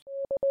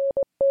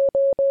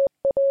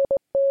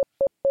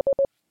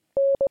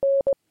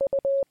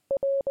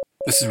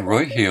This is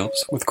Roy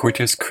Hales with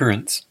Cortes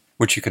Currents,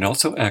 which you can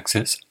also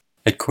access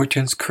at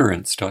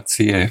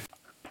cortescurrents.ca.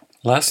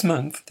 Last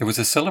month, there was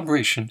a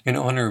celebration in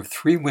honor of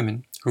 3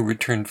 women who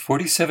returned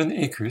 47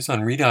 acres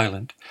on Reed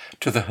Island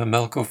to the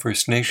Jamalco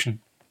First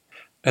Nation.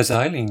 As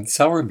Eileen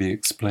Sowerby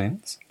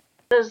explains,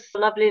 there's a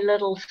lovely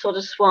little sort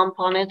of swamp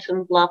on it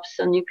and bluffs,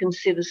 and you can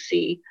see the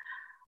sea.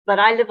 But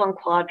I live on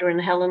Quadra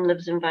and Helen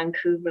lives in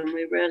Vancouver, and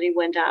we rarely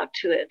went out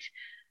to it.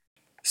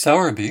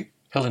 Sowerby,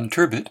 Helen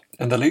Turbot,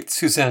 and the late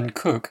Suzanne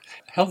Cook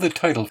held the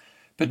title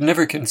but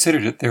never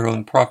considered it their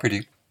own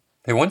property.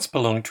 They once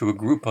belonged to a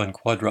group on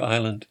Quadra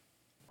Island.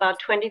 About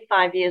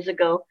 25 years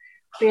ago,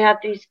 we had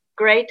these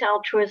great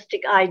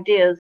altruistic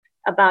ideas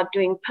about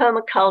doing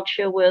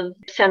permaculture with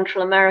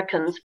Central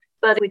Americans,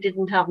 but we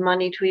didn't have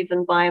money to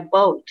even buy a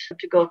boat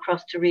to go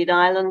across to Reed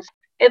Islands.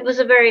 It was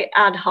a very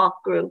ad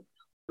hoc group.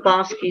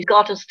 Barsky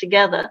got us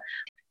together.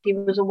 He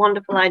was a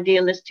wonderful,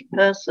 idealistic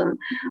person,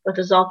 but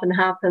as often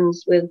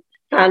happens with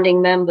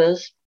founding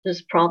members,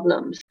 there's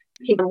problems.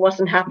 He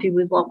wasn't happy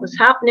with what was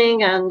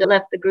happening and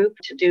left the group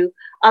to do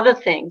other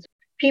things.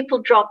 People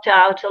dropped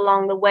out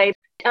along the way.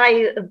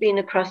 I have been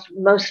across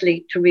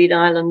mostly to Reed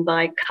Island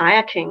by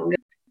kayaking,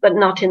 but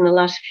not in the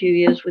last few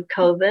years with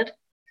COVID.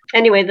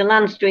 Anyway, the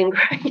land's doing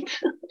great.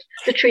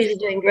 The trees are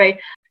doing great.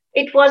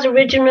 It was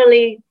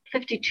originally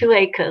 52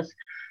 acres.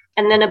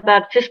 And then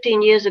about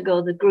 15 years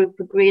ago, the group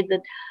agreed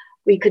that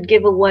we could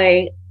give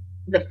away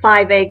the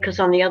 5 acres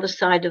on the other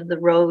side of the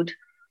road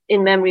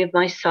in memory of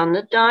my son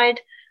that died.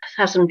 It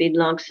hasn't been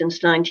logged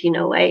since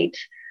 1908.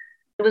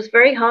 It was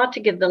very hard to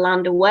give the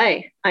land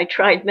away. I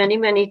tried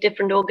many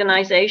different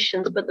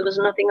organizations, but there was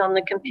nothing on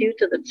the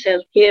computer that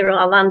says, here,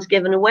 our land's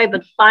given away.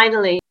 But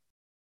finally,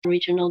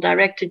 Regional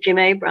Director Jim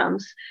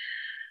Abrams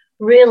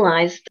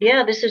realized,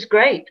 yeah, this is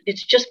great.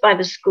 It's just by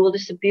the school.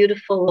 This is a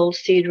beautiful old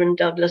cedar and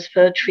Douglas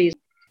fir trees.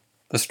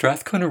 The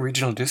Strathcona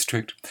Regional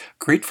District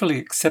gratefully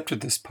accepted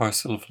this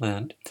parcel of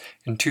land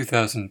in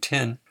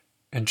 2010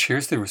 and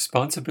shares the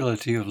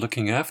responsibility of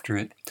looking after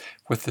it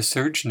with the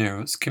Surge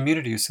Narrows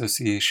Community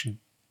Association.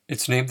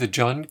 It's named the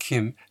John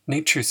Kim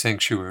Nature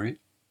Sanctuary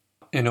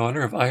in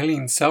honor of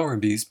Eileen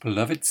Sowerby's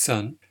beloved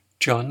son,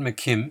 John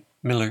McKim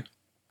Miller.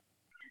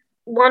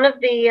 One of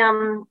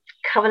the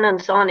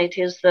covenants on it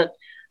is that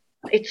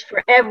it's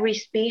for every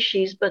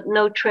species, but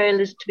no trail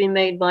is to be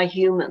made by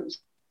humans.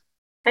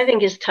 I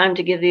think it's time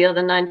to give the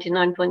other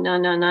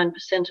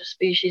 99.999% of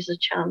species a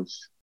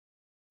chance.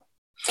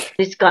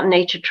 It's got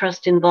Nature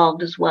Trust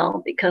involved as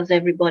well because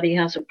everybody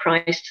has a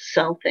price to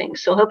sell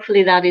things. So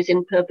hopefully that is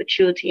in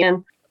perpetuity.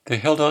 And they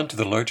held on to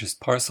the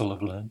largest parcel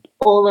of land.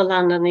 All the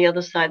land on the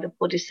other side of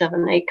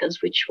 47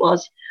 acres, which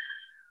was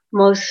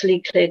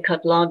mostly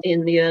clear-cut log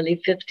in the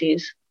early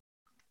 50s.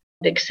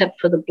 Except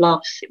for the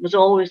bluffs, it was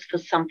always for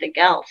something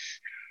else.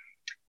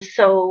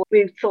 So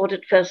we thought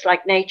at first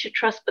like Nature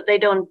Trust, but they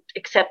don't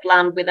accept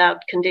land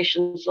without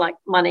conditions like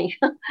money.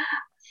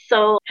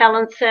 So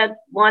Helen said,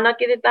 why not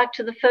give it back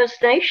to the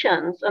First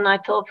Nations? And I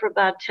thought for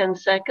about 10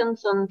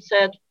 seconds and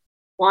said,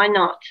 why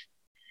not?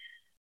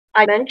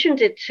 I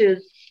mentioned it to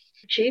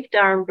Chief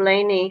Darren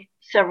Blaney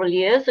several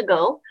years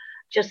ago.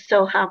 Just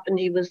so happened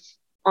he was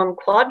on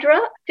Quadra.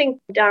 I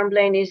think Darren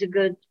Blaney is a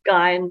good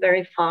guy and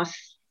very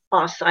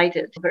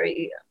far-sighted,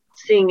 very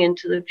seeing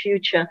into the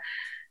future.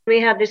 We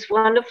had this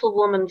wonderful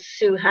woman,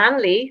 Sue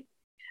Hanley,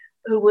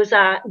 who was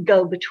our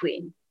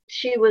go-between.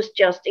 She was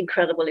just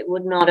incredible. It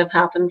would not have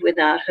happened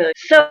without her.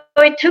 So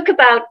it took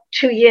about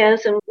 2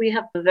 years, and we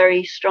have a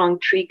very strong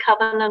tree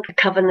covenant, a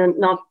covenant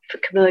not for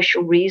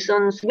commercial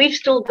reasons. We've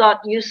still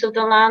got use of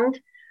the land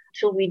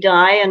till we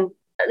die, and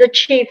the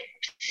chief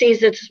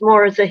sees it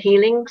more as a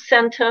healing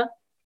center,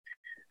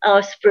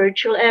 a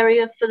spiritual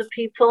area for the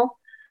people.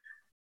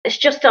 It's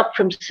just up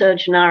from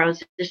Surge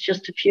Narrows. It's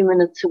just a few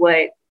minutes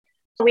away.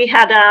 We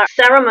had our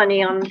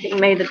ceremony on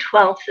May the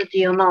 12th at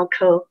the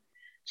Jamalco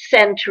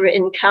Center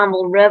in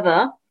Campbell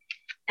River.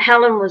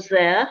 Helen was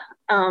there,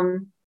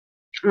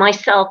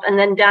 myself, and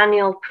then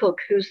Daniel Cook,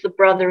 who's the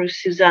brother of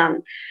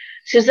Suzanne.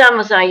 Suzanne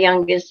was our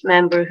youngest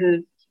member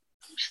who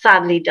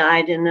sadly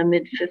died in the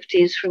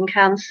mid-50s from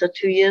cancer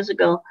 2 years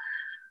ago.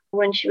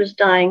 When she was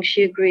dying,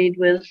 she agreed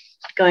with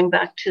going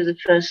back to the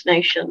First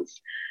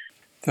Nations.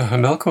 The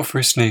Jamalco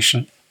First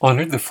Nation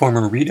honored the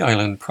former Reed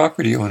Island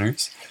property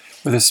owners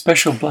with a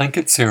special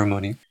blanket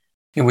ceremony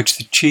in which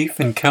the chief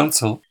and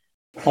council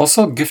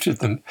also gifted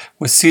them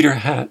with cedar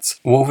hats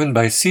woven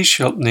by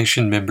Seashelt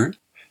Nation member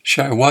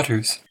Shai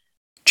Waters.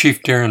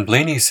 Chief Darren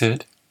Blaney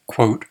said,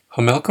 quote,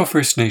 Jamalco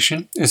First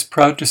Nation is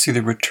proud to see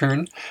the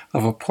return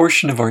of a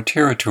portion of our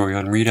territory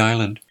on Reed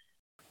Island.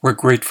 We're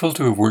grateful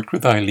to have worked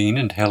with Eileen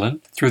and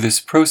Helen through this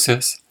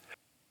process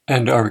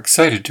and are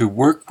excited to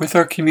work with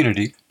our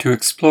community to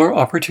explore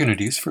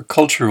opportunities for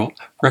cultural,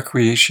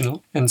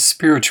 recreational, and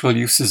spiritual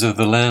uses of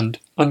the land,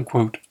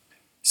 unquote.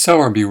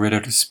 Sowerby read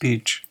out a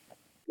speech.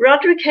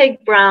 Roderick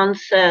Haig Brown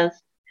says,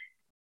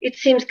 it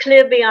seems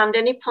clear beyond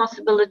any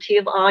possibility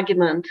of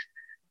argument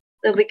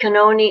that we can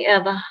only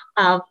ever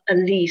have a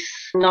lease,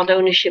 not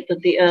ownership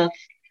of the earth.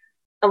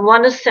 And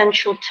one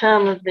essential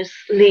term of this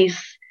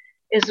lease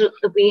is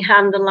that we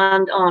hand the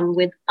land on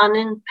with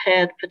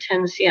unimpaired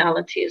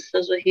potentialities.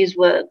 Those were his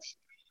words.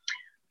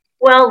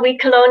 Well, we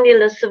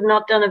colonialists have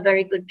not done a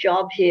very good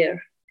job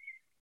here.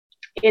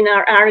 In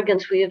our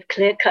arrogance, we have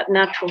clear-cut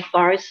natural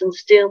forests and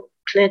still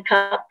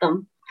clear-cut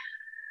them,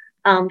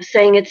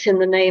 saying it's in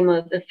the name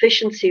of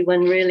efficiency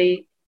when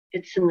really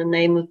it's in the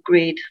name of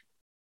greed,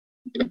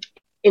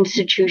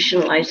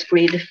 institutionalized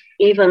greed,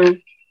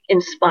 even in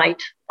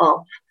spite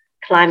of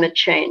climate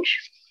change.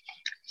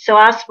 So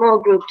our small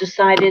group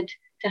decided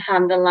to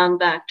hand the land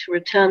back, to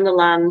return the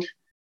land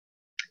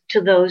to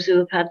those who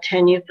have had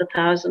tenure for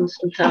thousands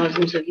and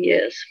thousands of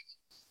years.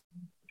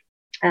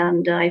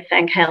 And I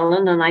thank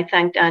Helen and I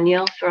thank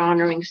Danielle for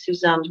honoring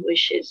Suzanne's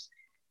wishes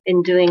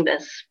in doing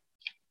this.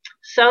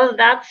 So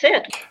that's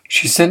it.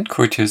 She sent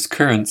Cortes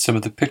Current some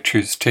of the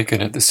pictures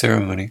taken at the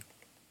ceremony.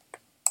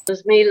 It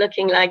was me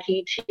looking like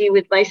E.T.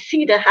 with my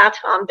cedar hat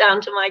on down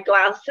to my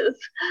glasses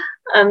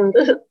and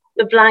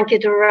the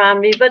blanket around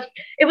me. But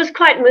it was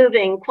quite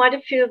moving. Quite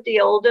a few of the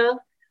older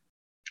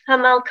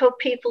Jamalco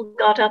people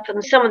got up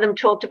and some of them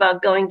talked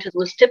about going to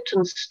the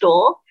Stipton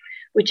store,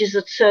 which is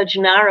at Surge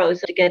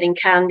Narrows, getting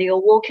candy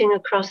or walking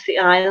across the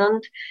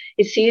island.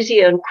 It's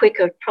easier and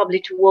quicker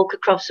probably to walk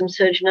across from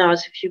Surge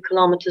Narrows a few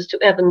kilometers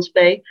to Evans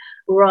Bay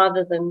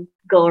rather than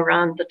go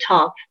around the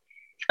top.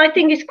 I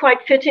think it's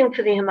quite fitting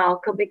for the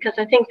Jamalco because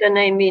I think their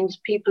name means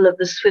people of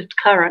the swift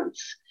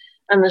currents.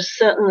 And there's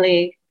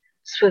certainly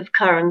swift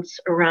currents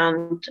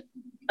around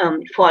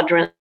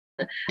Fwadran.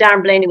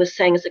 Darren Blaney was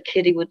saying as a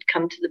kid he would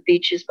come to the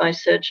beaches by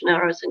Surge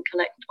Narrows and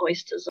collect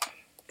oysters.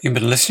 You've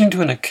been listening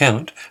to an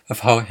account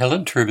of how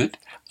Helen Turbot,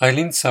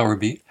 Eileen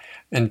Sowerby,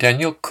 and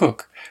Daniel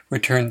Cook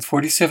returned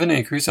 47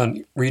 acres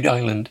on Reed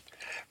Island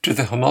to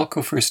the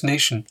Jamalco First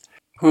Nation,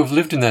 who have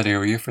lived in that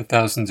area for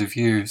thousands of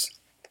years.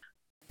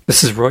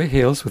 This is Roy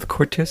Hales with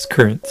Cortes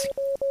Currents.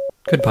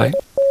 Goodbye.